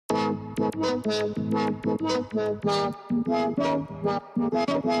Hey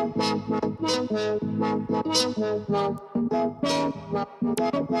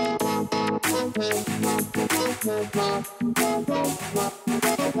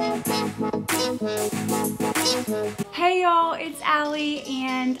y'all, it's Allie,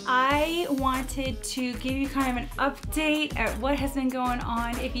 and I wanted to give you kind of an update at what has been going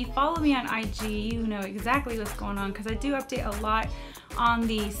on. If you follow me on IG, you know exactly what's going on because I do update a lot on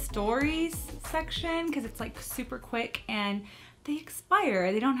the stories section because it's like super quick and they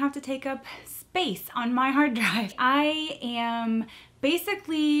expire. They don't have to take up space on my hard drive. I am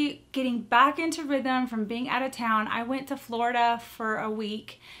basically getting back into rhythm from being out of town. I went to Florida for a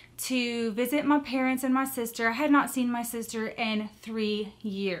week to visit my parents and my sister. I had not seen my sister in 3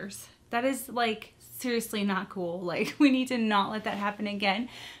 years. That is like seriously not cool. Like, we need to not let that happen again.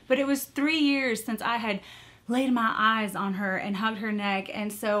 But it was 3 years since I had laid my eyes on her and hugged her neck,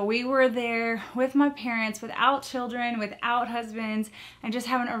 and so we were there with my parents without children, without husbands, and just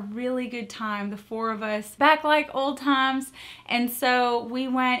having a really good time, the four of us, back like old times. And so we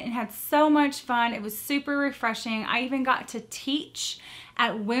went and had so much fun. It was super refreshing. I even got to teach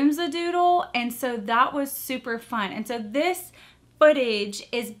at WhimSoDoodle, and so that was super fun. And so this footage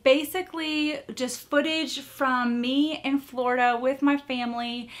is basically just footage from me in Florida with my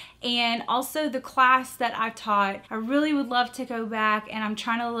family and also the class that I taught. I really would love to go back, and I'm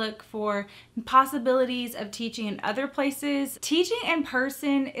trying to look for possibilities of teaching in other places. Teaching in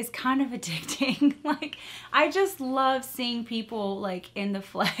person is kind of addicting. Like, I just love seeing people like in the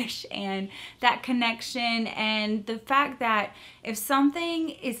flesh and that connection, and the fact that if something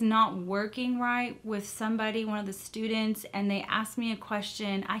is not working right with somebody, one of the students, and they ask me a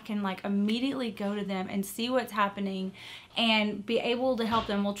question, I can like immediately go to them and see what's happening and be able to help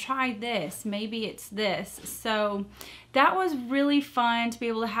them. We'll try this, maybe it's this. So that was really fun to be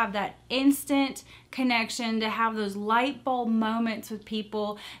able to have that instant connection, to have those light bulb moments with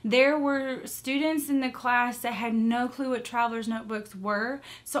people. There were students in the class that had no clue what Traveler's Notebooks were,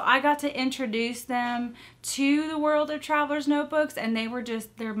 so I got to introduce them to the world of Traveler's Notebooks, and they were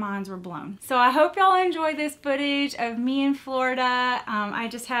just, their minds were blown. So I hope y'all enjoy this footage of me in Florida. I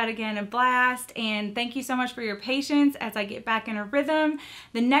just had, again, a blast, and thank you so much for your patience as I get back in a rhythm.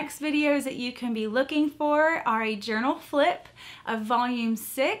 The next videos that you can be looking for are a journal flip of volume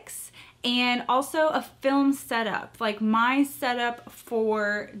 6 and also a film setup, like my setup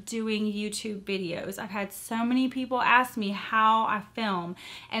for doing YouTube videos. I've had so many people ask me how I film,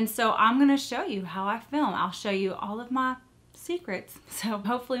 and so I'm gonna show you how I film. I'll show you all of my secrets, so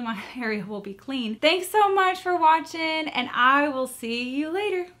hopefully my area will be clean. Thanks so much for watching, and I will see you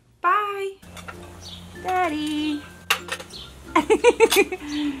later. Bye. Daddy.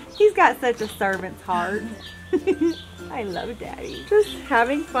 He's got such a servant's heart. I love Daddy. Just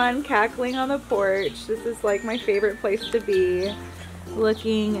having fun cackling on the porch. This is like my favorite place to be.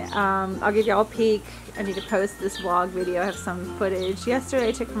 Looking, I'll give y'all a peek. I need to post this vlog video. I have some footage yesterday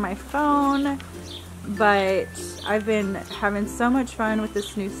I took from my phone, but I've been having so much fun with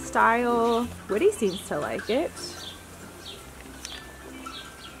this new style. Woody seems to like it.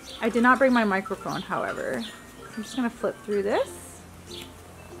 I did not bring my microphone, however. I'm just gonna flip through this.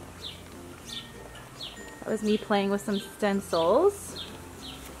 That was me playing with some stencils.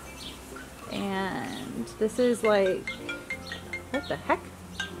 And this is like, what the heck?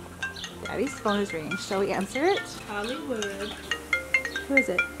 Daddy's phone is ringing. Shall we answer it? Hollywood. Who is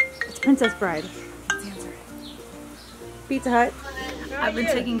it? It's Princess Bride. Let's answer it. Pizza Hut. I've been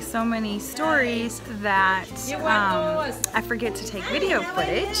taking so many stories that I forget to take video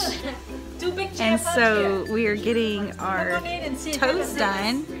footage. And so we are getting our toes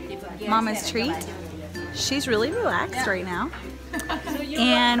done. Mama's treat. She's really relaxed right now.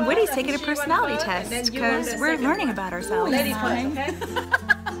 And Woody's taking a personality test because we're learning about ourselves. I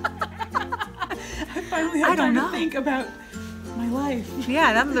finally have time to think about my life.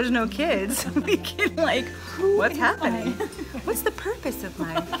 Yeah, there's no kids. We can like, what's happening? What's the purpose of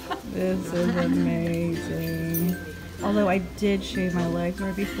life? This is amazing. Although I did shave my legs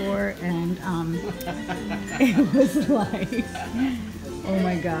right before, and it was like, oh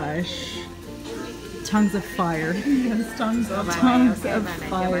my gosh. Tongues of fire. Yes, tongues of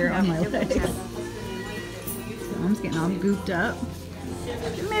fire on my legs. Mom's getting all gooped up.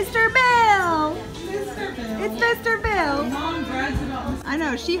 Mr. Bill! Mr. Bill. It's Mr. Bill. Mom brags about Mr. I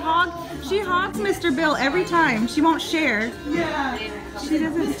know, she hogs Mr. Bill every time. She won't share. Yeah. She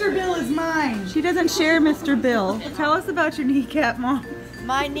doesn't. Mr. Bill is mine. She doesn't share Mr. Bill. Tell us about your kneecap, Mom.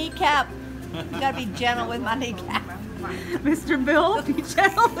 My kneecap. You gotta be gentle with my kneecap. Mr. Bill, be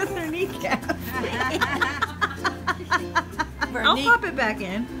gentle with her kneecap. I'll pop it back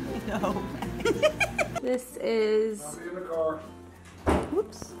in. No. This is, I'll be in the car.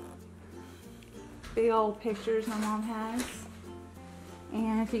 whoops, big old pictures my mom has.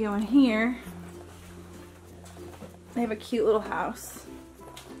 And if you go in here, they have a cute little house.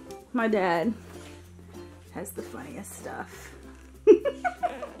 My dad has the funniest stuff.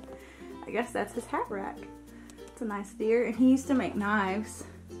 I guess that's his hat rack. It's a nice deer, and he used to make knives.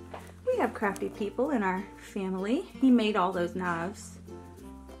 We have crafty people in our family. He made all those knives.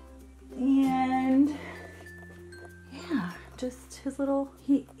 And yeah, just his little,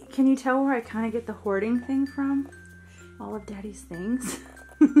 can you tell where I kind of get the hoarding thing from? All of Daddy's things.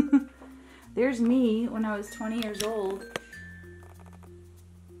 There's me when I was 20 years old.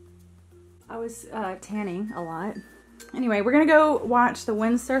 I was tanning a lot. Anyway, we're gonna go watch the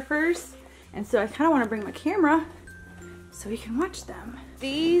windsurfers. And so I kind of want to bring my camera so we can watch them.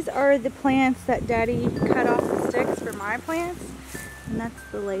 These are the plants that Daddy cut off the sticks for my plants. And that's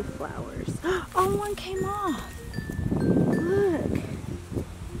the lay flowers. Oh, one came off. Look.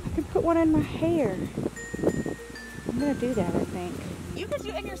 I could put one in my hair. I'm gonna do that, I think. You could do,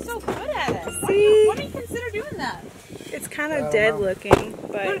 and you're so good at it. See? Why do you consider doing that? It's kind of dead looking,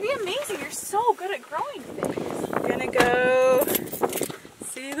 but It would be amazing. You're so good at growing things. gonna go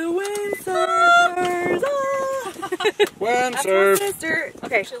see the windsurfers. Windsurf.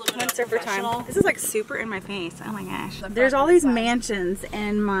 Okay, Actually a little bit windsurfer professional. time. This is like super in my face. Oh my gosh. There's all these mansions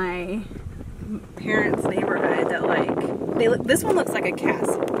in my parents' neighborhood that like, they look, this one looks like a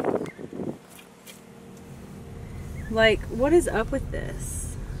castle. Like, what is up with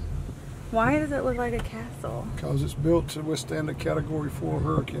this? Why does it look like a castle? Because it's built to withstand a Category 4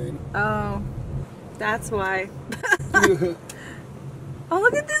 hurricane. Oh, that's why. Oh,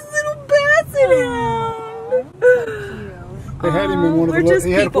 look at this little basset hound. They had him in one of We're the. just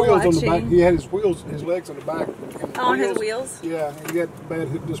He had people wheels on the back. watching. He had his wheels, his legs on the back. and On his wheels? Yeah, he got bad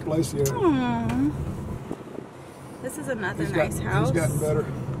hip dysplasia. Aww. This is another nice house. He's gotten better.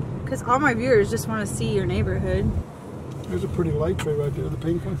 Because all my viewers just want to see your neighborhood. There's a pretty light tree right there, the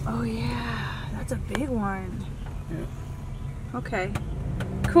pink one. Oh yeah, that's a big one. Yeah. Okay,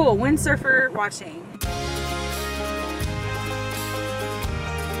 cool. Windsurfer watching.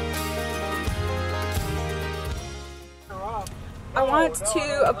 I want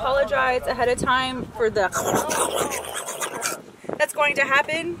to apologize ahead of time for the that's going to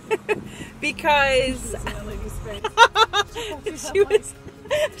happen because she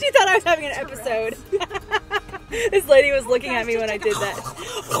thought I was having an episode. This lady was looking at me when I did that.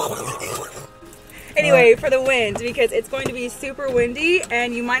 Anyway, for the wind, because it's going to be super windy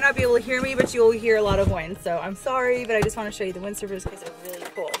and you might not be able to hear me, but you will hear a lot of wind. So I'm sorry, but I just want to show you the windsurfers because they're really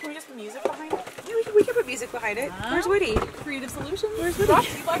cool. Can we just put music behind it? Yeah, we can put music behind it. Where's Woody? Creative Solutions? Where's Woody? Brought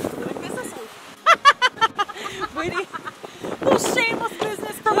to you by Fluid Business Solutions. Woody. Little shameless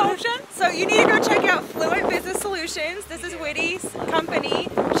business promotion. So you need to go check out Fluent Business Solutions. This is Woody's company.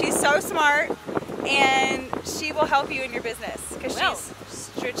 She's so smart and she will help you in your business because she's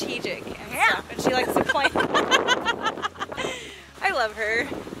strategic and stuff, and she likes to plan. I love her.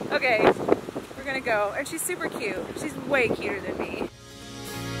 Okay, we're gonna go, and she's super cute. She's way cuter than me.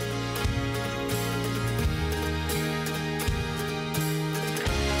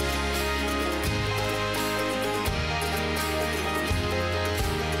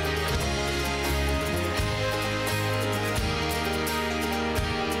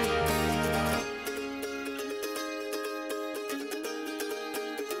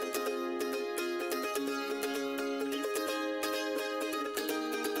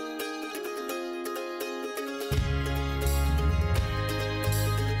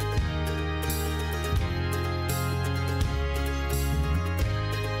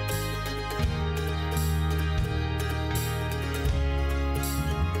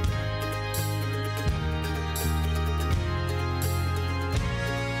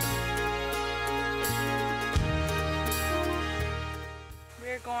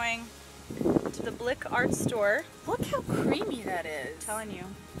 Going to the Blick Art Store. Look how creamy that is. I'm telling you.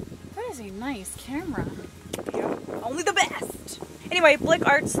 That is a nice camera. Yeah. Only the best. Anyway, Blick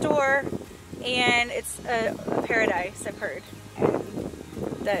Art Store, and it's a paradise, I've heard. And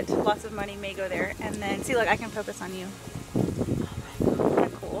that lots of money may go there. And then, see, look, I can focus on you. Oh my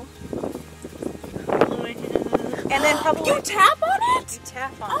God, cool. And then probably... You tap on it? You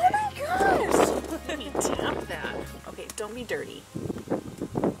tap on Oh it. my gosh. Let me tap that. Okay, don't be dirty.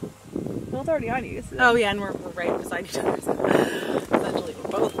 Well, it's already on you. So. Oh yeah, and we're right beside each other. So essentially, we're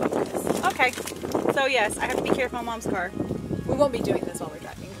both focused. Okay. So yes, I have to be careful in Mom's car. We won't be doing this while we're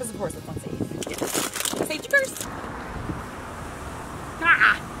driving because, of course, it's unsafe. Yes. Safety first.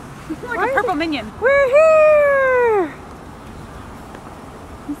 Ah! You're like a purple minion. We're here!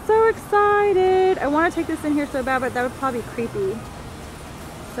 so excited. I want to take this in here so bad, but that would probably be creepy.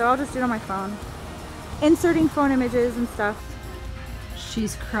 So I'll just do it on my phone. Inserting phone images and stuff.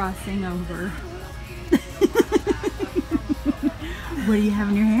 She's crossing over. What do you have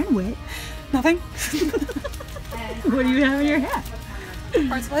in your hand, Whit? Nothing. What do you have in your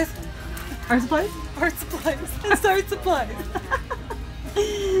hand? Art supplies. Art supplies? Art supplies. It's art supplies.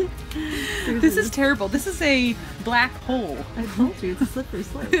 This is terrible. This is a black hole. I told you, it's a slippery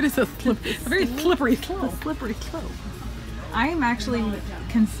slope. It is a very slippery slope. A slippery slope. I am actually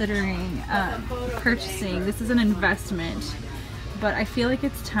considering purchasing, this is an investment, but I feel like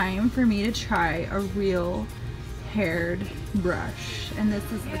it's time for me to try a real haired brush. And this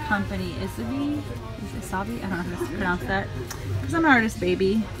is the company Isavi? I don't know how to pronounce that because I'm an artist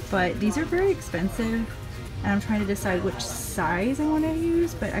baby, but these are very expensive and I'm trying to decide which size I want to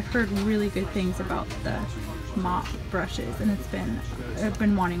use, but I've heard really good things about the mop brushes and I've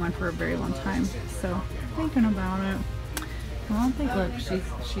been wanting one for a very long time, so thinking about it. I don't think, look,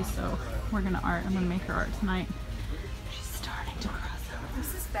 we're gonna art, I'm gonna make her art tonight. She's starting to cross over.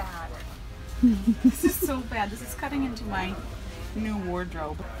 This is bad. This is so bad. This is cutting into my new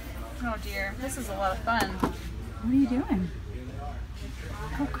wardrobe. Oh dear, this is a lot of fun. What are you doing?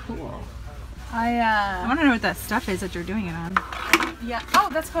 How cool. I want to know what that stuff is that you're doing it on. yeah. Oh,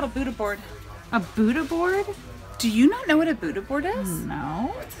 that's called a Buddha board. A Buddha board? Do you not know what a Buddha board is?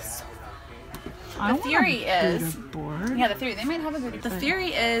 No. The theory is, Buddha board. yeah, the theory, they might have a Buddha. The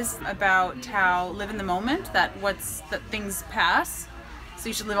theory is about how live in the moment, that things pass. So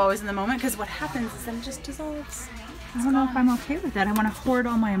you should live always in the moment, because what happens is then it just dissolves. I don't know if I'm okay with that. I want to hoard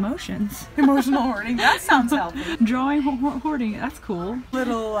all my emotions. Emotional hoarding, that sounds healthy. Drawing, hoarding, that's cool.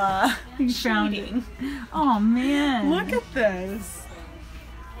 Little You found it. Oh man. Look at this.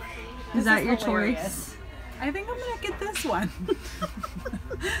 Is that your hilarious. choice? I think I'm gonna get this one.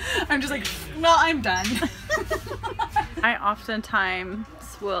 I'm just like, well, I'm done. I oftentimes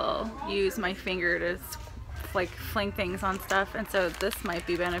will use my finger to like fling things on stuff, and so this might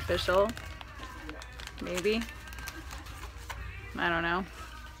be beneficial. Maybe. I don't know,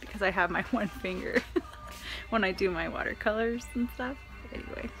 because I have my one finger when I do my watercolors and stuff.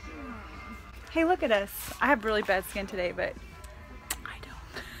 Anyway. Hey, look at us. I have really bad skin today, but I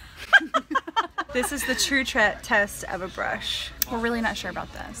don't. This is the true test of a brush. We're really not sure about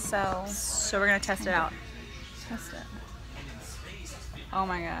this, so we're gonna test it out. test it. Oh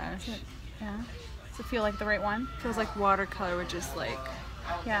my gosh. Yeah. Does it feel like the right one? Feels like watercolor would just like,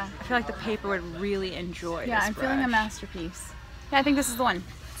 Yeah. I feel like the paper would really enjoy Yeah, this I'm feeling a brush. masterpiece. Yeah, I think this is the one.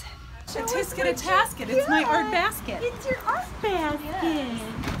 A tisket, a tasket. It's my art basket. It's your art basket.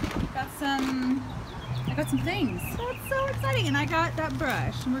 I got some things. That's so exciting. And I got that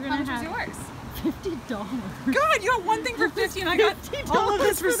brush. And we're How gonna much have is yours? $50. God, you got one thing for 50 and I got all of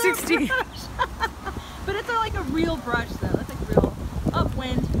this for 60. But it's like a real brush though. It's like real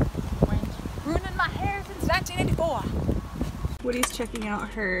upwind. Ruining my hair since 1984. Woody's checking out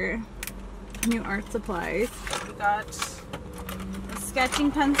her new art supplies. We got a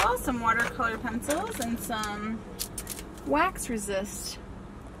sketching pencil, some watercolor pencils, and some wax resist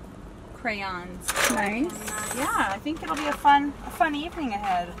crayons. Nice. Yeah, I think it'll be a fun evening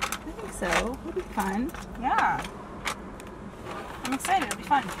ahead. I think so. It'll be fun. Yeah. I'm excited. It'll be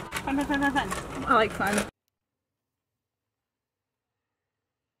fun. Fun. I like fun.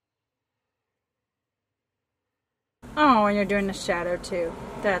 Oh, and you're doing the shadow too.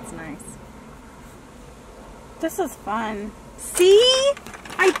 That's nice. This is fun. See?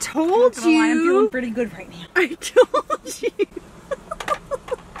 I told you. I'm feeling pretty good right now. I told you.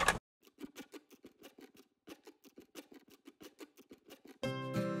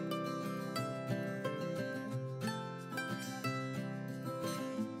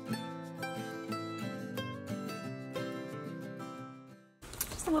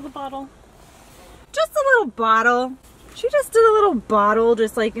 Just a little bottle. Just a little bottle. She just did a little bottle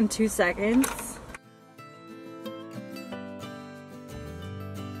just like in 2 seconds.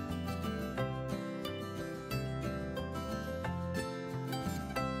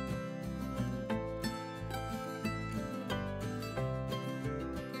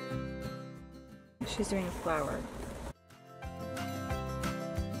 She's doing a flower.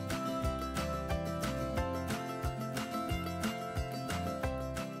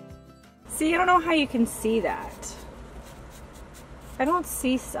 See, I don't know how you can see that. I don't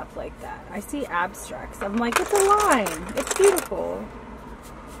see stuff like that. I see abstracts. I'm like, it's a line. It's beautiful.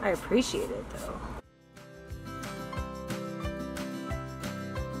 I appreciate it though.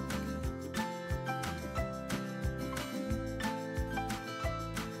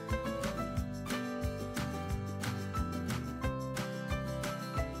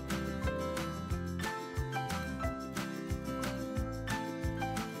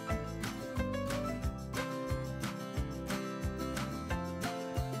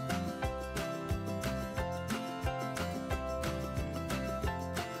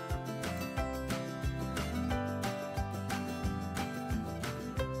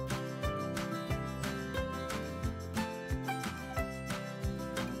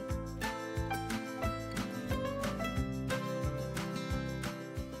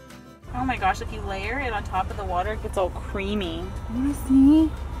 Oh my gosh, if you layer it on top of the water, it gets all creamy. I wanna see.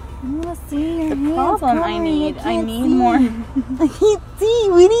 I wanna see your The problem I need more. I can't see.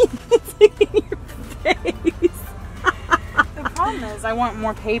 What is it in your face? The problem is I want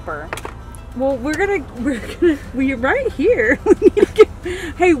more paper. Well, we're right here. We need to get,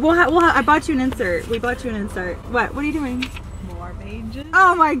 hey, I bought you an insert. We bought you an insert. What are you doing? More pages.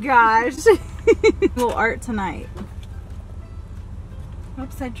 Oh my gosh. Little art tonight.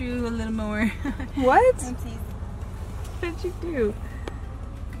 Oops, I drew a little more. What? Oopsies. What did you do?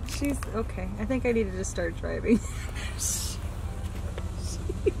 She's okay. I think I need to just start driving.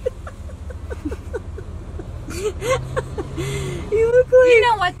 You look like... You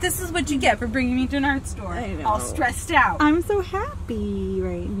know what? This is what you get for bringing me to an art store. I know. All stressed out. I'm so happy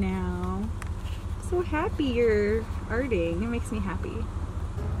right now. So happy you're arting. It makes me happy.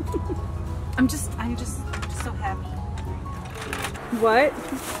 I'm just so happy. What?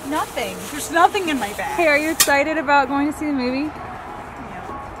 Nothing. There's nothing in my bag. Hey, are you excited about going to see the movie?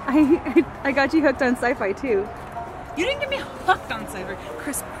 Yeah. I got you hooked on sci-fi too. You didn't get me hooked on sci-fi.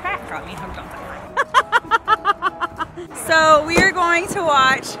 Chris Pratt got me hooked on sci-fi. So we are going to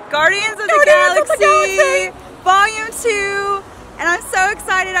watch Guardians of the Galaxy Volume 2, and I'm so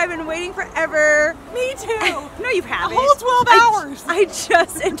excited. I've been waiting forever. Me too. No, you haven't. A whole 12 hours. I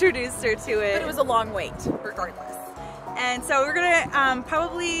just introduced her to it. But it was a long wait, regardless. And so we're gonna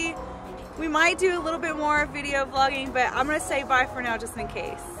probably, we might do a little bit more video vlogging, but I'm gonna say bye for now just in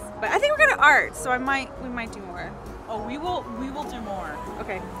case. But I think we're gonna art, so we might do more. Oh, we will do more.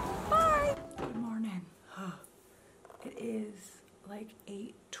 Okay. Bye. Good morning. It is like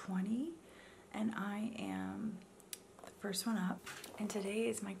 8:20 and I am the first one up. And today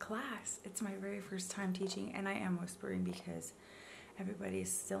is my class. It's my very first time teaching, and I am whispering because everybody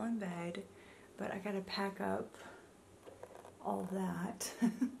is still in bed, but I gotta pack up all that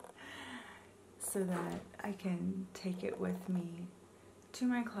so that I can take it with me to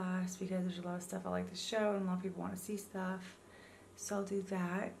my class, because there's a lot of stuff I like to show and a lot of people want to see stuff. So I'll do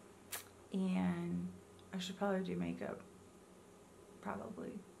that, and I should probably do makeup.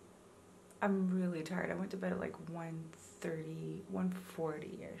 Probably. I'm really tired. I went to bed at like 1:30,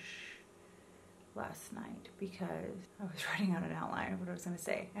 1:40-ish last night because I was writing out an outline of what I was going to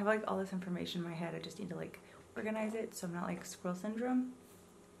say. I have like all this information in my head. I just need to like organize it so I'm not like squirrel syndrome,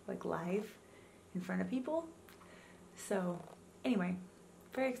 like live in front of people. So anyway,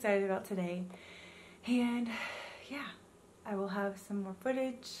 very excited about today, and yeah, I will have some more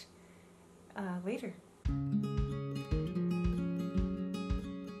footage later.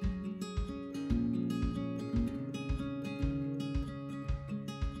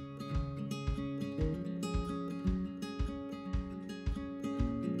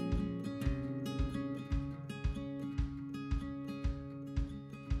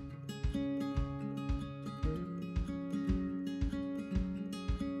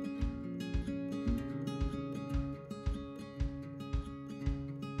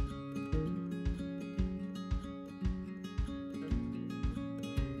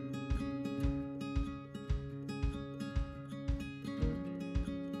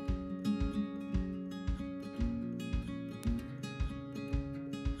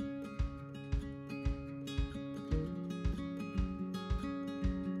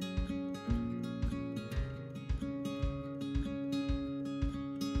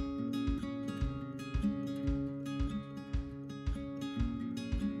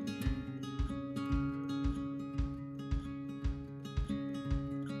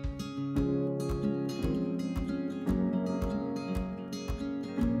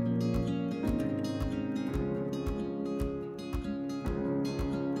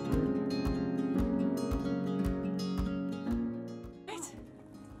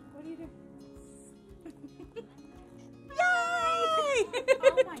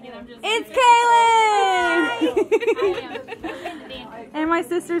 It's Kaylin! And my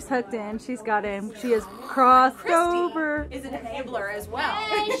sister's hooked in. She's got him. She is crossed over. Is an enabler as well.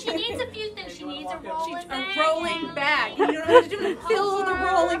 Hey, she needs a few things. She needs a rolling bag. A rolling bag. You don't know what to do. Fill the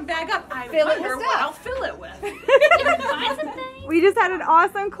rolling bag up. Fill it with what I'll fill it with. Find some things. We just had an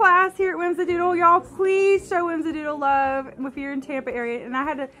awesome class here at WhimSoDoodle. Y'all, please show WhimSoDoodle love if you're in Tampa area. And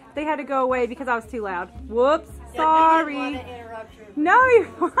they had to go away because I was too loud. Whoops, sorry. No,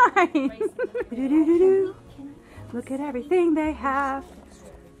 you're fine. Look at everything they have.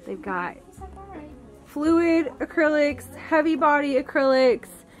 They've got fluid acrylics, heavy body acrylics.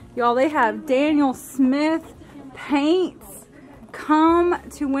 Y'all, they have Daniel Smith paints. Come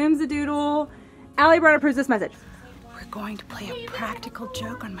to WhimSoDoodle. Allie Brown approves this message. We're going to play a practical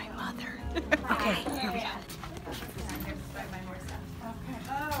joke on my mother. Okay, here we go.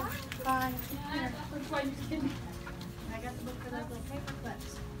 why you can. I got to look for those little paper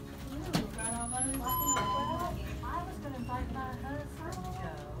clips. Got all those. Well, I was going to invite my husband to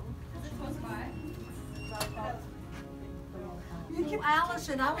go. Is it close by?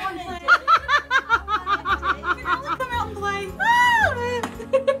 Allison, I want to Come out and play.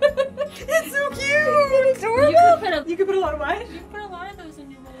 It's so cute. You could put a, You could put a lot of what? you put a lot of those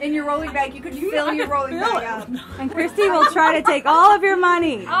in your roll. in your rolling bag. You could fill your rolling bag up. And Christy will try to take all of your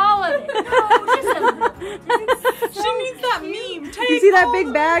money. All of it. No, just a little. She needs that meme. You see that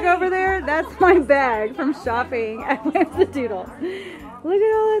big bag over there? That's my bag from shopping at WhimSoDoodle. Look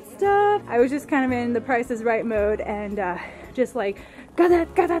at all that stuff. I was just kind of in the Price is Right mode and just like, got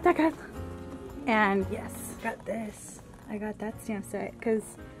that. And yes, got this. I got that stamp set because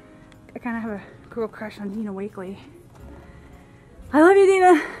I kind of have a girl crush on Dina Wakely. I love you,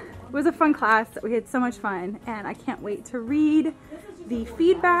 Dina. It was a fun class. We had so much fun and I can't wait to read the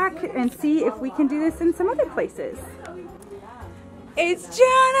feedback and see if we can do this in some other places. It's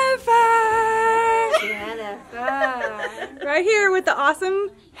Jennifer! Jennifer. Right here with the awesome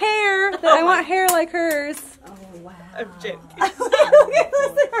hair. I want hair like hers. Oh, wow. I'm joking. Look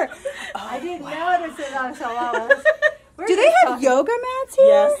at her. I didn't notice it until I was. Do they have yoga mats here?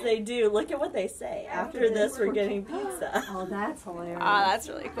 Yes, they do. Look at what they say. After this, we're getting pizza. Oh, that's hilarious. Oh, that's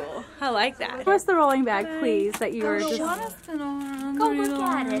really cool. I like that. Where's the rolling bag, please, that you were just... Go look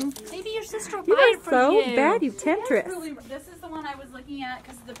at it. Maybe your sister will You buy are it for so you. bad, you temptress. This is the one I was looking at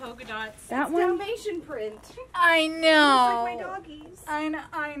because of the polka dots. That one? Dalmatian print. I know. Like my doggies.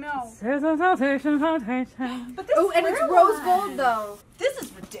 I know. There's a saltation. Oh, and it's rose gold though. This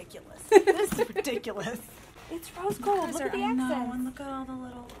is ridiculous. This is ridiculous. It's rose gold. Look at the accents. And look at all the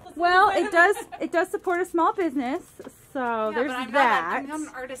little. Well, it does support a small business, so there's I'm that. not an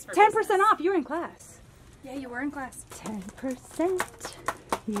artist for 10% business. off. You were in class. Yeah, you were in class. 10%.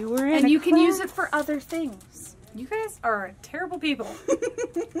 You were in. And a you can use class. it for other things. You guys are terrible people. I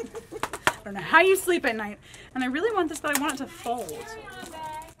don't know how you sleep at night. And I really want this, but I want it to fold.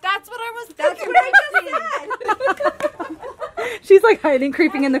 That's what I was thinking. That's what I just said. She's like hiding,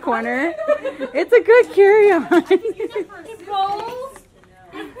 creeping in the corner. It's a good carry-on. It rolls.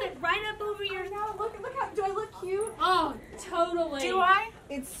 It fit right up over your. Look how. Do I look cute? Oh, totally. Do I?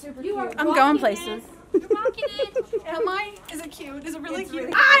 It's super You are cute. I'm rocking going it. places. You're rocking it. Am I? Is it cute? Is it really It's cute?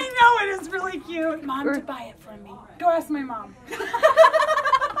 really I know it is really cute. Mom to buy it for me. Go ask my mom.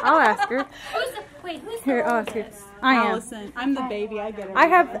 I'll ask her. Who's Here, I'll ask her. I am. Allison, I'm the baby. I get it. I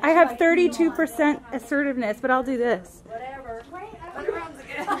have 32% assertiveness, but I'll do this. Whatever. Put it around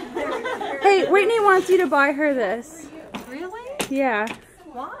again. Hey, Whitney wants you to buy her this. Really? Yeah,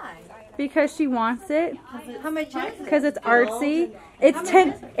 Why? because she wants it. How much is it? Because it's artsy. It's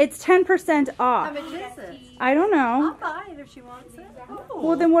 10% How off. much is it? I don't I'll know. buy it if she wants it.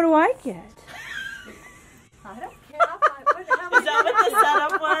 Well, then what do I get? I don't care. I'll buy it. How Is that what the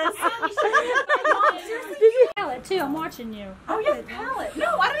setup was? Palette too. I'm watching you. Oh, you have palette.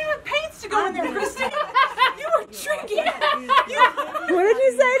 No, I don't even have paints to go in there, Christy. You are tricky. What did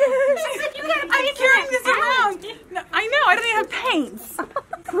you say to her? I'm carrying this around. No, I know. I don't even have paints.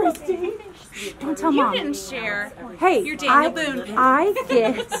 Christy. Don't tell You mom. didn't share. Hey, Your Daniel Boone pin.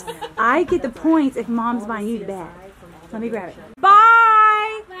 I get the points if mom's buying you the bag. Let me grab it.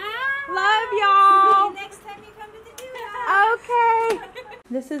 Bye. Love y'all. Next time you come to the Okay.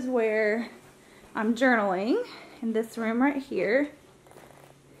 This is where I'm journaling, in this room right here.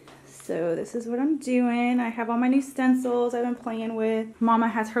 So this is what I'm doing. I have all my new stencils I've been playing with. Mama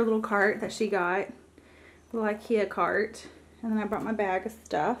has her little cart that she got, little IKEA cart. And then I brought my bag of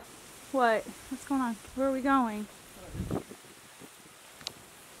stuff. What? What's going on? Where are we going?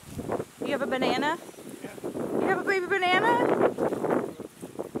 You have a banana? You have a baby banana?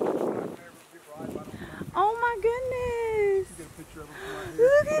 Oh my goodness!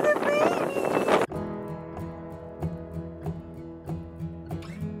 Look at the baby!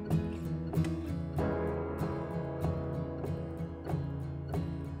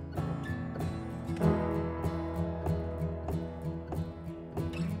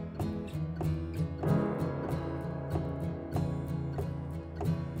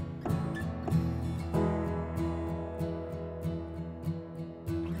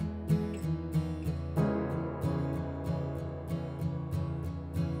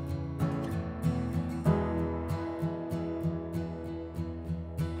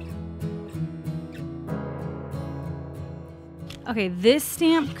 Okay, this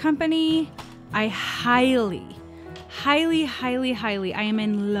stamp company, I highly, I am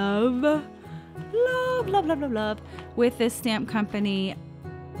in love with this stamp company.